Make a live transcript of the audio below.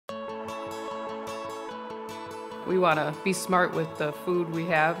We want to be smart with the food we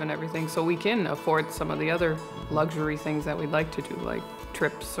have and everything so we can afford some of the other luxury things that we'd like to do, like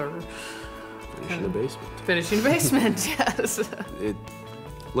trips or Finishing the basement. finishing the basement, yes. It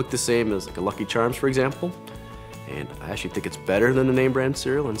looked the same as like a Lucky Charms, for example. And I actually think it's better than the name brand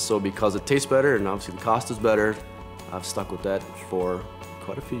cereal. And so because it tastes better and obviously the cost is better, I've stuck with that for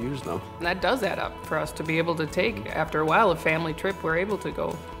quite a few years now. And that does add up for us to be able to take, after a while, a family trip. We're able to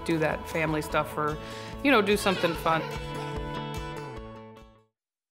go do that family stuff or, you know, do something fun.